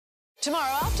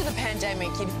Tomorrow, after the pandemic,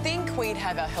 you'd think we'd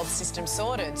have our health system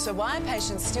sorted. So why are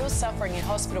patients still suffering in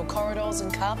hospital corridors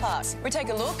and car parks? We take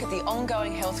a look at the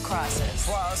ongoing health crisis.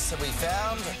 Plus, we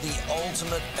found the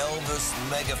ultimate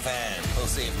Elvis mega fan. We'll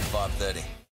see you from 5:30.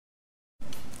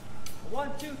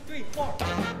 1, 2, 3, 4.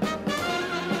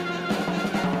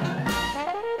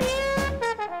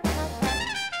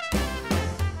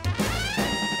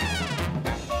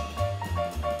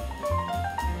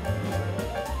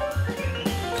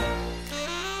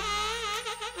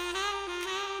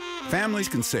 Families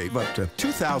can save up to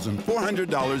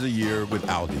 $2,400 a year with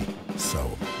Aldi.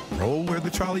 So, roll where the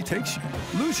trolley takes you.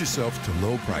 Lose yourself to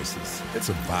low prices. It's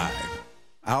a vibe.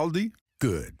 Aldi,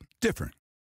 good. Different.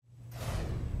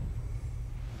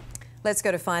 Let's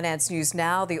go to finance news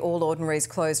now. The All Ordinaries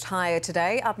closed higher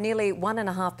today, up nearly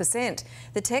 1.5%.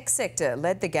 The tech sector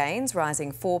led the gains,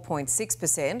 rising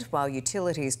 4.6%, while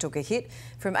utilities took a hit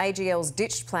from AGL's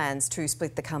ditched plans to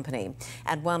split the company.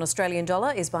 And one Australian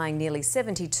dollar is buying nearly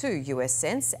 72 US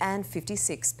cents and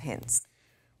 56 pence.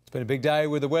 It's been a big day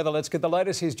with the weather. Let's get the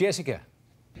latest. Here's Jessica.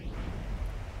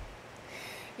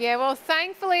 Yeah, well,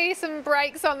 thankfully some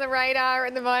breaks on the radar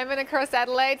at the moment across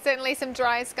Adelaide. Certainly some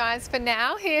dry skies for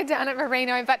now here down at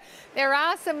Marino, but there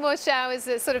are some more showers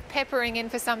that sort of peppering in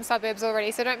for some suburbs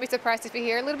already. So don't be surprised if you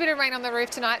hear a little bit of rain on the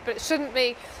roof tonight, but it shouldn't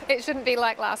be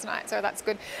like last night. So that's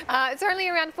good. It's only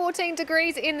around 14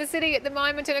 degrees in the city at the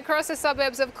moment, and across the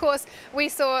suburbs, of course, we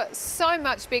saw so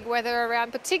much big weather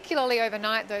around, particularly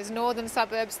overnight. Those northern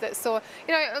suburbs that saw,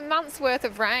 a month's worth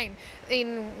of rain,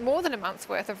 more than a month's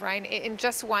worth of rain in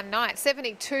just one night.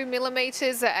 72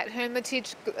 millimetres at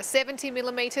Hermitage, 70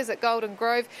 millimetres at Golden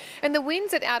Grove, and the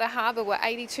winds at Outer Harbour were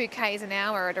 82 k's an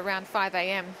hour at around 5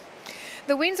 a.m.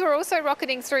 The winds were also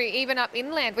rocketing through even up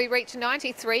inland. We reached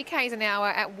 93 k's an hour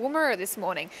at Woomera this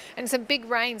morning, and some big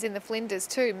rains in the Flinders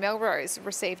too. Melrose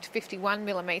received 51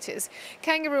 millimetres.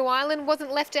 Kangaroo Island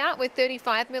wasn't left out with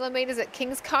 35 millimetres at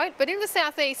Kingscote, but in the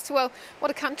southeast, well,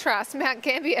 what a contrast. Mount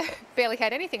Gambier barely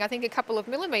had anything, I think a couple of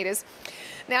millimetres.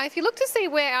 Now, if you look to see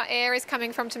where our air is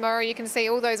coming from tomorrow, you can see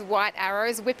all those white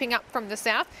arrows whipping up from the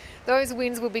south. Those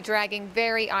winds will be dragging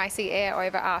very icy air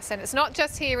over us, and it's not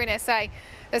just here in SA.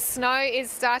 The snow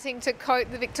is starting to coat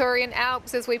the Victorian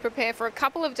Alps as we prepare for a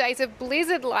couple of days of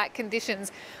blizzard-like conditions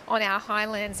on our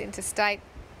highlands interstate.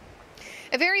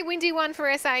 A very windy one for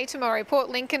SA tomorrow. Port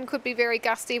Lincoln could be very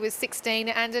gusty with 16,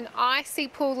 and an icy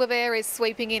pool of air is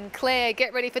sweeping in. Clare,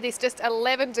 get ready for this, just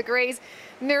 11 degrees.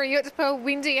 Nurriutpa,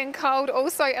 windy and cold,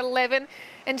 also 11,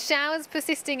 and showers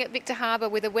persisting at Victor Harbour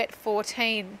with a wet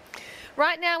 14.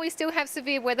 Right now, we still have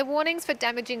severe weather warnings for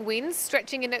damaging winds,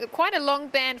 stretching in quite a long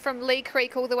band from Lee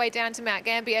Creek all the way down to Mount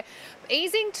Gambier,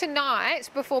 easing tonight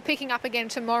before picking up again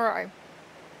tomorrow.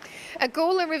 A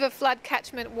Gawler River flood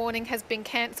catchment warning has been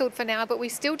cancelled for now, but we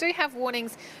still do have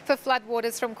warnings for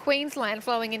floodwaters from Queensland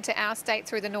flowing into our state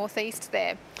through the northeast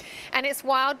there. And it's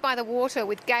wild by the water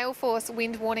with gale force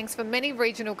wind warnings for many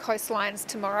regional coastlines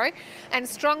tomorrow, and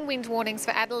strong wind warnings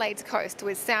for Adelaide's coast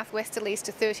with southwesterlies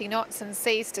to 30 knots and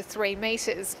seas to 3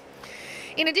 metres.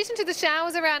 In addition to the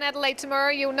showers around Adelaide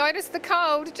tomorrow, you'll notice the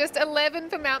cold, just 11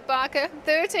 for Mount Barker,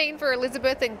 13 for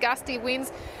Elizabeth, and gusty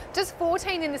winds, just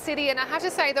 14 in the city. And I have to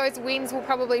say those winds will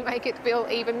probably make it feel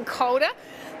even colder.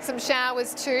 Some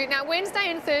showers too. Now, Wednesday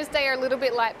and Thursday are a little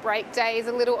bit like break days,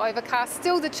 a little overcast,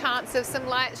 still the chance of some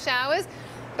light showers.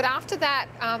 But after that,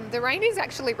 the rain is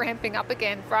actually ramping up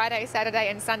again. Friday, Saturday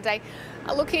and Sunday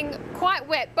are looking quite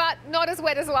wet, but not as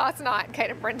wet as last night. Kate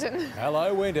and Brenton.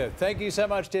 Hello, winter. Thank you so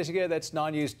much, Jessica. That's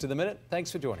 9 News to the Minute.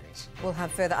 Thanks for joining us. We'll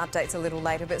have further updates a little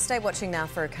later, but stay watching now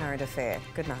for a current affair.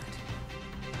 Good night.